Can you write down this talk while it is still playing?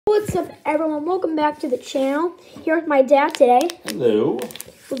What's up, everyone? Welcome back to the channel. Here with my dad today. Hello.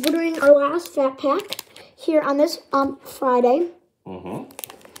 We're doing our last fat pack here on this Friday. See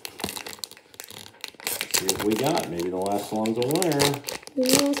what we got. Maybe the last one's a winner.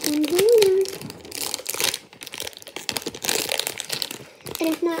 And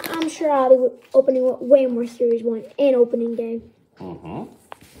if not, I'm sure I'll be opening way more Series 1 and opening day.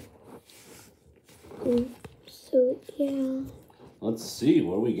 So, yeah. Let's see.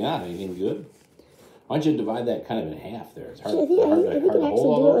 What do we got? Anything good? Why don't you divide that kind of in half there? It's hard, I think I can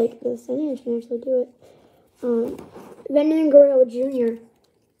actually do it like this. I think I can actually do it. Vanden Guerrero Jr.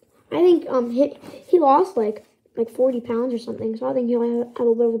 I think he lost like 40 pounds or something, so I think he'll have a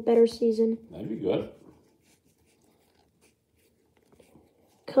little bit of a better season. That'd be good.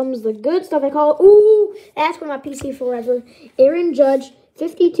 Comes the good stuff. I call it. Ooh, that's one of my PC forever. Aaron Judge,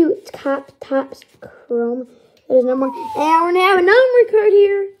 52 Topps Chrome. That is number 1. And we're gonna have a number card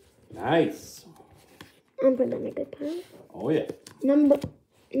here. Nice. I'm putting that in a good pile. Oh yeah.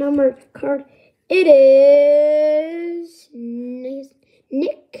 Number card. It is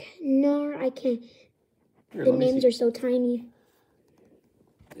Nick Nar. I can't. Here, The names are so tiny.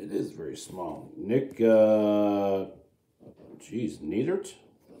 It is very small. Nick, Neidert?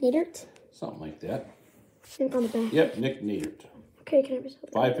 Neidert? Something like that. And on the back. Yep, Nick Neidert. Okay, can I resell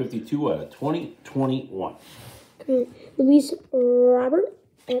that? 552 out of 2021. Okay. Luis Robert.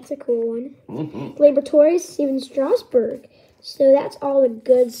 That's a cool one. Laboratories, Steven Strasburg. So that's all the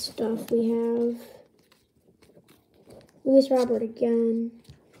good stuff we have. Luis Robert again.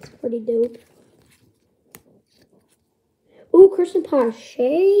 It's pretty dope. Ooh, Christian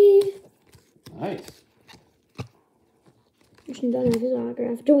Pache. Nice. Christian doesn't have his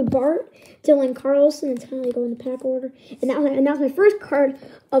autograph. Joey Bart, Dylan Carlson, and Tally go in the pack order. And that was my first card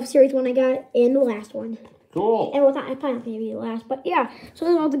of Series 1 I got, and the last one. Cool. And I probably not going to be the last, but yeah. So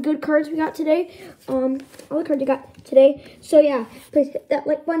those are all the good cards we got today. All the cards you got today. So yeah, please hit that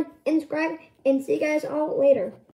like button and subscribe, and see you guys all later.